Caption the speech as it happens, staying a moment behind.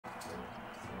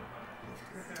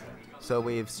So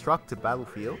we've struck to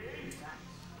battlefield.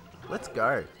 Let's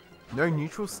go. No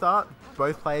neutral start.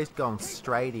 Both players going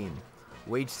straight in.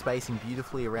 Ouija spacing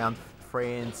beautifully around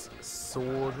Fran's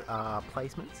sword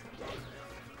placements.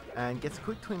 And gets a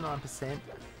quick 29%.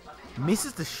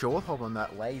 Misses the short hold on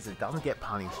that laser. Doesn't get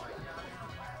punished.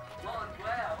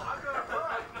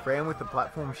 Fran with the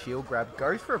platform shield grab.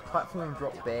 Goes for a platform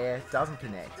drop there. Doesn't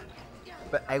connect.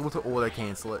 But able to auto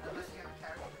cancel it.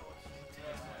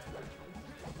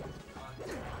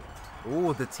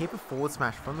 Ooh, the tip of forward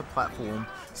smash from the platform.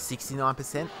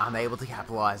 69%. Unable to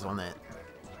capitalize on it.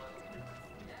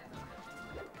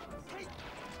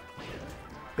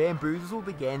 Bamboozled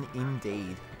again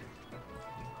indeed.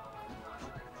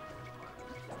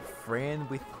 Fran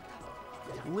with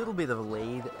a little bit of a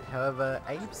lead. However,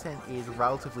 80% is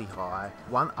relatively high.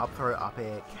 One up throw up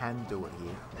air can do it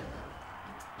here.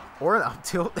 Or an up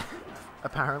tilt,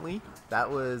 apparently. That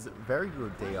was very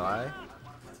good DI.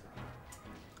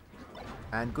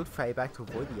 And good fade back to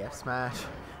avoid the F smash.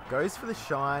 Goes for the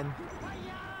shine.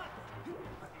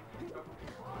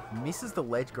 Misses the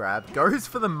ledge grab. Goes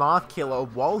for the Marth killer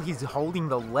while he's holding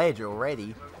the ledge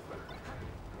already.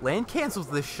 Land cancels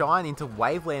the shine into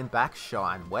Waveland back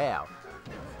shine. Wow.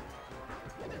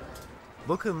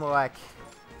 Looking like...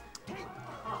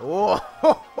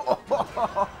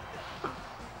 Oh!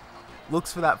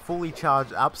 Looks for that fully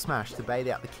charged up smash to bait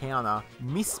out the counter.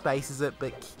 Misspaces it,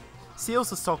 but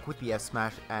seals the stock with the F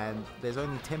smash, and there's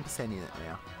only 10% in it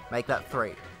now. Make that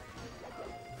 3.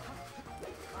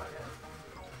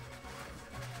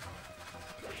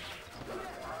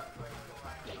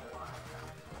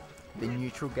 The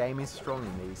neutral game is strong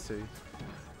in these two.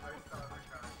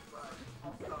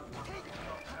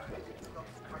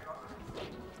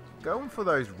 Going for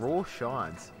those raw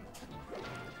shines.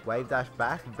 Wave dash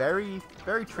back. Very,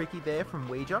 very tricky there from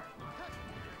Ouija.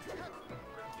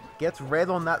 Gets red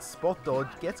on that spot dodge.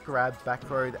 Gets grabbed, back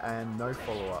throwed, and no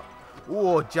follow-up.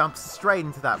 Ooh, jumps straight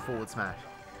into that forward smash.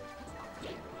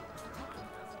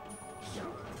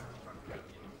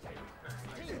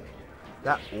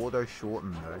 That auto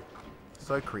shortened though.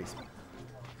 So crisp.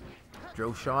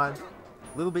 Drill shine.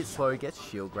 A little bit slow, gets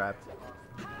shield grabbed.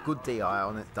 Good DI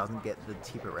on it, doesn't get the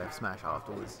tip at F smash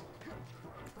afterwards.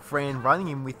 Fran running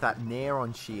in with that nair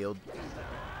on shield.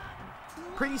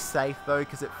 Pretty safe though,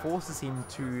 because it forces him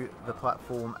to the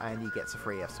platform and he gets a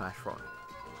free F smash from it.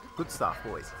 Good stuff,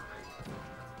 boys.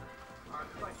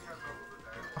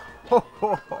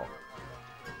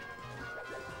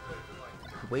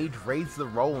 Ouija reads the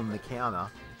roll in the counter.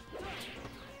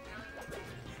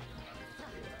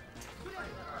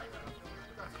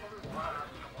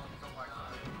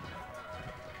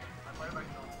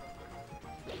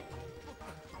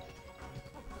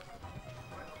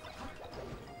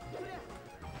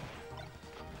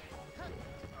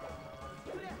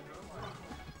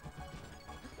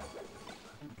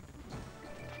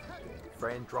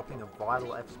 Fran dropping a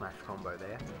vital F smash combo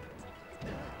there.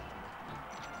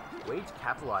 Ouija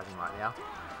capitalizing right now.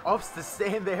 Opts to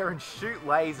stand there and shoot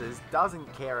lasers.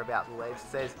 Doesn't care about the ledge.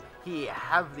 Says, here,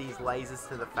 have these lasers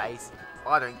to the face.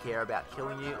 I don't care about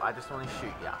killing you. I just want to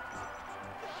shoot ya.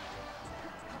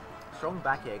 Strong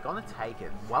back air. Gonna take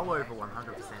it. Well over 100%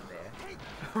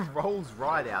 there. Rolls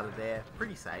right out of there.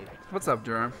 Pretty safe. What's up,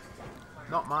 Jerome?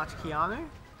 Not much, Keanu.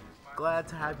 Glad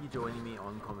to have you joining me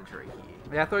on commentary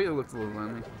here. Yeah, I thought you looked a little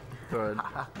lonely. Thought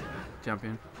I'd jump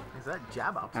in. Is that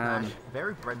jab up smash?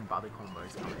 Very bread and butter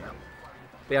combos coming out.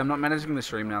 But yeah, I'm not managing the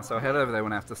stream now, so I'll head over there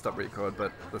when I have to stop record,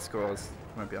 but the scores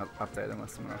won't be updated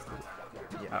unless someone else does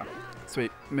it. Yeah.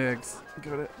 Sweet. Mergs,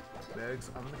 got it. Mergs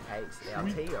on the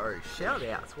case. Our TO. Shout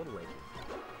outs. What a legend.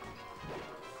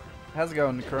 How's it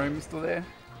going, Chrome? You still there?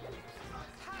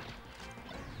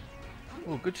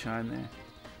 Oh, good shine there.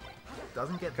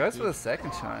 Doesn't get Goes for the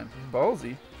second shine.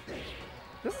 Ballsy.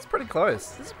 This is pretty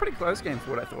close. This is a pretty close game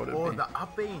for what I thought it would be. The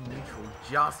up B in neutral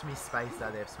just misspaced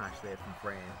that F smash there from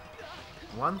Fran.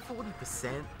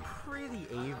 140%, pretty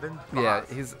even. But yeah,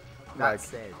 he's that like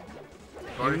said,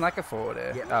 even like a forward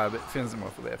air. Yep. But fins him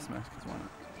off with the F smash. Why not?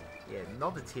 Yeah,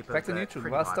 not the tip. Back to neutral.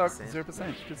 Last stock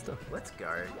 0%. Good stuff. Let's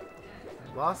go.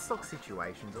 Last stock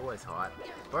situations always hype.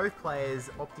 Both players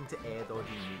opting to air dodge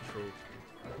in neutral.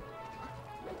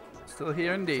 Still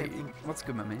here indeed. What's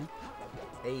good, my man?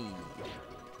 Hey.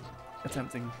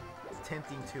 Attempting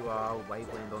to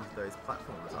waveland onto those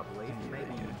platforms, I believe.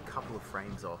 Maybe a couple of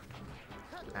frames off.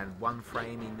 And one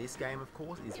frame in this game, of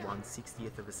course, is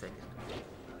 1/60th of a second.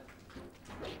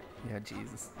 Yeah,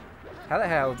 Jesus. How the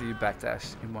hell do you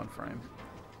backdash in one frame?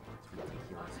 It's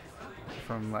ridiculous.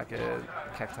 From like a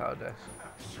cactuar dash.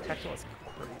 Cactuar's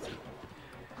crazy.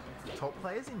 top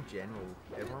players in general,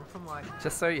 everyone from like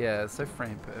Just so, yeah, so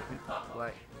frame perfect.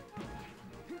 like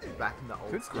back in the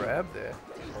old Good school. grab there.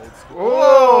 Old school.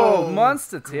 Oh,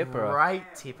 monster tipper. Great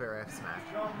tipper F smash.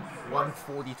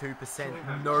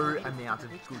 142%. No amount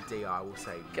of good DI will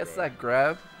save you. Gets there. that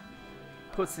grab,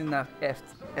 puts in that F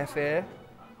air,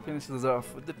 finishes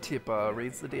off with the tipper,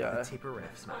 reads the DI. The tipper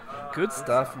F smash. Good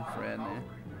stuff from Fran there.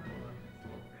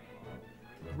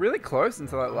 Really close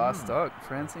until that last stock.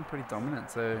 Fran seemed pretty dominant,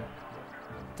 so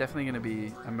definitely going to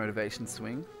be a motivation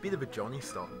swing. Bit of a Johnny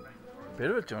stock. Bit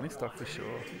of a Johnny stock for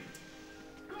sure.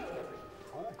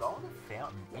 Oh, Golden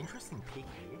Fountain. Interesting pick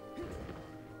here.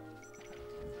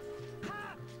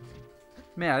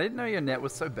 Man, I didn't know your net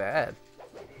was so bad.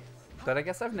 But I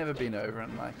guess I've never been over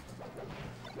in like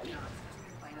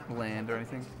land or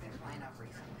anything.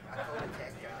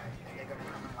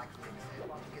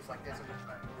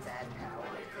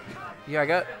 Yeah, I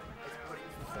got.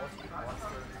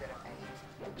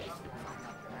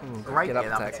 Ooh, Great get up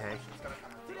get up attack. attack.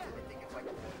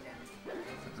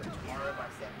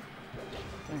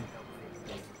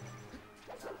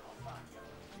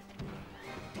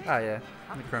 Oh yeah,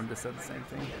 the Chrome just said the same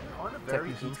thing. Kind of very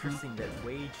Technician's interesting that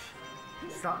Ouija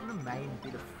starting to main a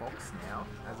bit of Fox now,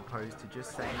 as opposed to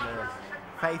just saying the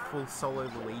faithful solo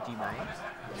Luigi main.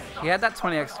 He had that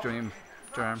 20x dream,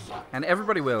 and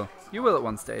everybody will. You will at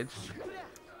one stage.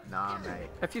 Nah, mate.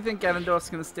 If you think Ganondorf's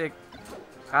gonna stick,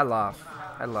 I laugh.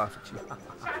 I laugh at you.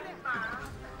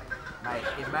 Mate,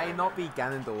 it may not be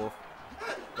Ganondorf,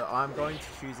 but I'm going to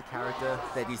choose a character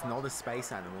that is not a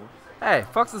space animal. Hey,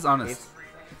 Fox is honest.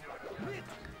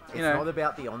 It's You know. not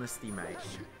about the honesty, mate.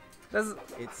 There's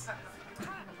It's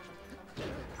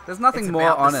nothing it's more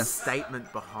about honest. the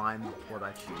statement behind what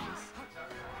I choose.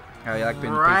 Oh, you like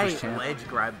being the Great people's champ. ledge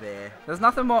grab there. There's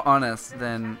nothing more honest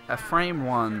than a frame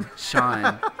 1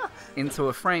 shine into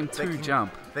a frame 2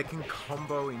 jump. That can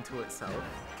combo into itself.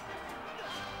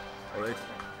 Although,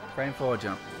 Frame 4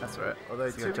 jump. That's right. although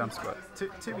It's got jump squat.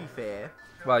 to be fair,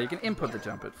 Well, you can input the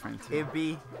jump at frame 2. it'd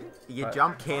be you Right.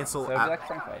 jump cancel So it'd be at like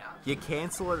frame 5. you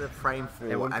cancel at frame 4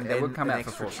 It would, and it then would come an out for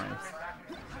extra 4 frames.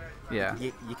 Yeah.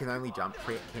 You can only jump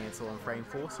cancel on frame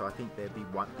 4, so I think there'd be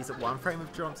one. Is it one frame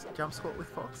of jump squat with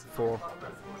Fox? 4.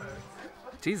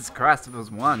 Jesus Christ, if it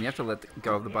was 1, you have to let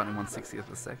go of the button 1/60th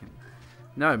of a second.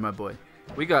 No, my boy.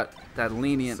 We got that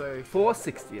lenient So-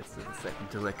 4/60th of a second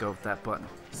to let go of that button.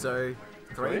 So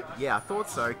 3? Right? Yeah, I thought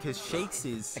so, because Sheik's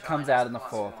is It comes out in the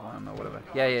 4th one or whatever.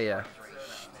 Yeah.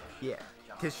 yeah,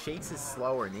 because Sheik's is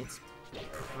slower and it's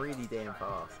pretty damn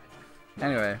fast.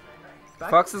 Anyway, Back-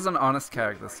 Fox is an honest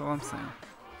character, that's all I'm saying.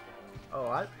 Oh,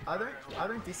 I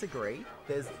don't disagree.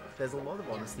 There's a lot of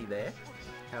honesty there.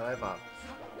 However,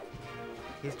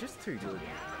 he's just too good.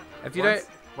 If you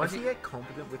Once you get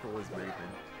confident with all his movement,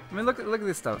 I mean, look at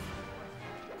this stuff.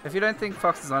 If you don't think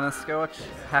Fox is honest, go watch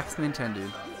Hacks Nintendo.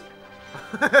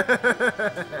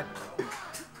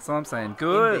 That's all I'm saying.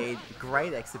 Good. indeed,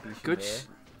 great exhibition Good there.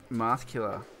 Marth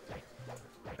killer.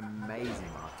 Amazing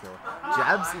Marth kill.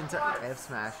 Jabs into F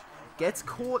smash. Gets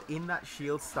caught in that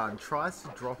shield stun. Tries to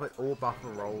drop it or buffer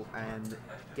roll and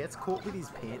gets caught with his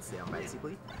pants down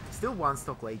basically. Still one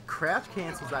stock lead. Crouch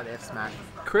cancels that F smash.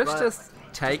 Chris but just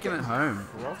taking it home.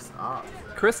 crossed up.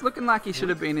 Chris looking like he should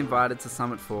have been invited to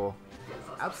Summit 4.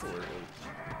 Absolutely.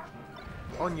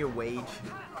 On your Ouija.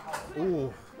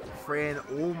 Ooh, Fran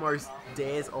almost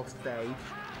dares off stage.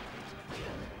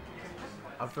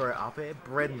 I'll throw it up air.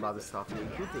 Bread and butter stuff here.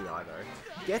 Good DI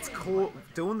though. Gets caught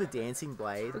doing the dancing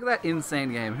blade. Look at that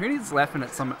insane game. Who needs Leffen at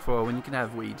Summit 4 when you can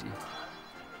have Ouija?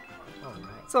 Oh, mate.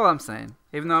 That's all I'm saying.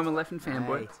 Even though I'm a Leffen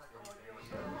fanboy, Mate,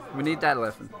 we need that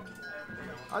Leffen.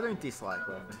 I don't dislike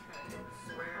Leffen.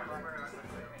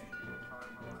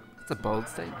 That's a bold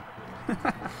statement.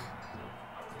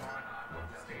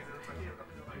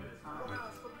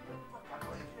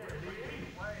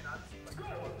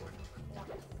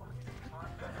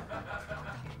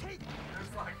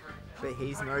 But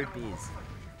he's no biz.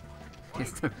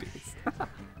 He's no biz.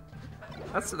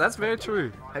 That's very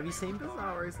true. Have you seen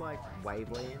Bizarro's like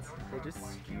wavelands? They're just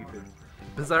stupid.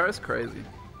 Bizarro's crazy.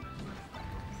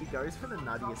 He goes for the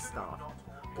nuttiest stuff.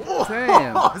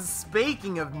 Damn. Oh,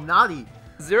 speaking of nutty,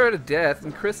 0 to death,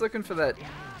 and Chris looking for that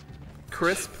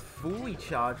crisp fully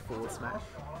charged forward smash.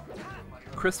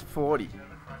 40.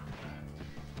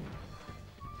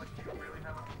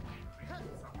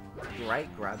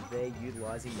 Great grab there,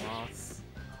 utilizing Marth's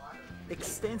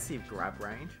extensive grab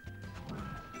range.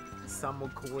 Some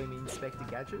would call him Inspector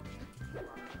Gadget.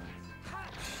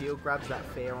 Shield grabs that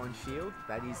fair on shield.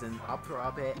 That is an up throw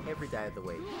up air every day of the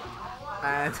week.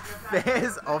 And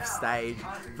Fair's off stage.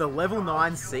 The level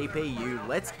 9 CPU.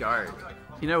 Let's go.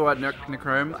 You know what,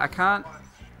 Necrome?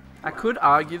 I could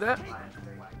argue that,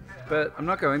 but I'm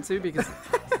not going to because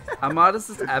Armada's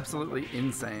is absolutely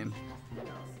insane.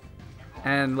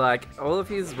 And like all of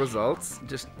his results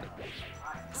just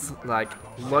like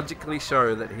logically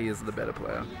show that he is the better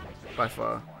player by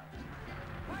far.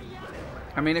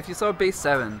 I mean, if you saw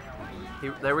B7,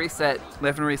 they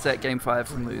left and reset game 5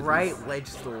 from losers. Great ledge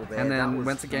stall there. And then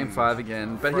went to game 5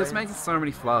 again. But he was making so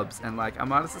many flubs, and like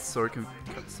Armada's is so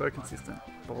consistent.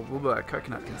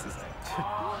 Coconut consistent.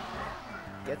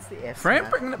 Gets the F. Fran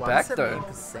bringing it back though.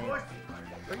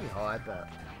 Pretty high, but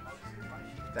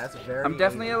that's very. I'm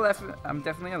definitely a Leffen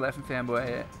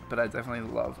fanboy, but I definitely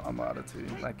love Armada too.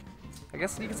 Like, I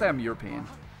guess you could say I'm European.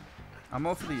 I'm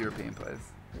all for the European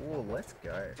players. Oh, let's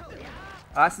go.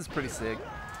 Ice is pretty sick.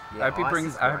 Yeah, I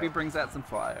hope he brings out some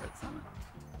fire at some.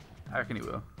 I reckon he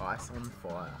will. Ice on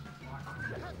fire.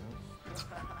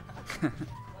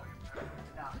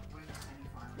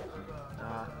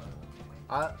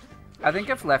 I think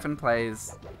if Leffen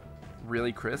plays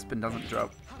really crisp and doesn't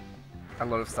drop a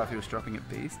lot of stuff he was dropping at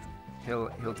Beast, he'll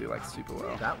do like super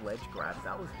well. That ledge grab,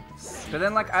 that was sick. But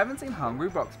then like I haven't seen Hungry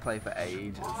Box play for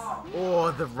ages.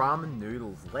 Oh, the ramen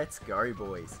noodles. Let's go,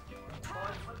 boys.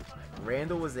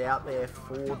 Randall was out there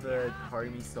for the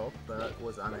homie stop, but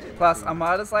was unable. Plus,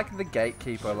 Armada's like the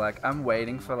gatekeeper. Like I'm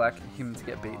waiting for like him to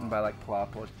get beaten by like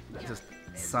Plap or just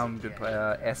some good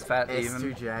player. SFAT even.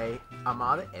 S2J.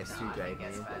 Armada S2J,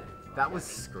 man. That was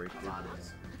scripted.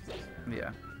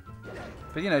 Yeah.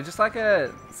 But you know, just like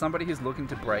somebody who's looking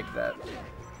to break that.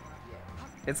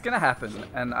 It's gonna happen,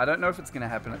 and I don't know if it's gonna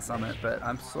happen at Summit, but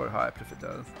I'm so hyped if it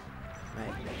does.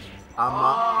 Mate,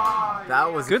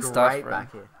 that was good great stuff, bro.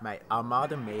 back here. Mate,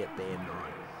 Armada me at BM9.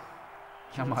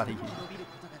 Armada,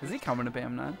 is he coming to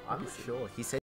BM9? I'm not sure. He said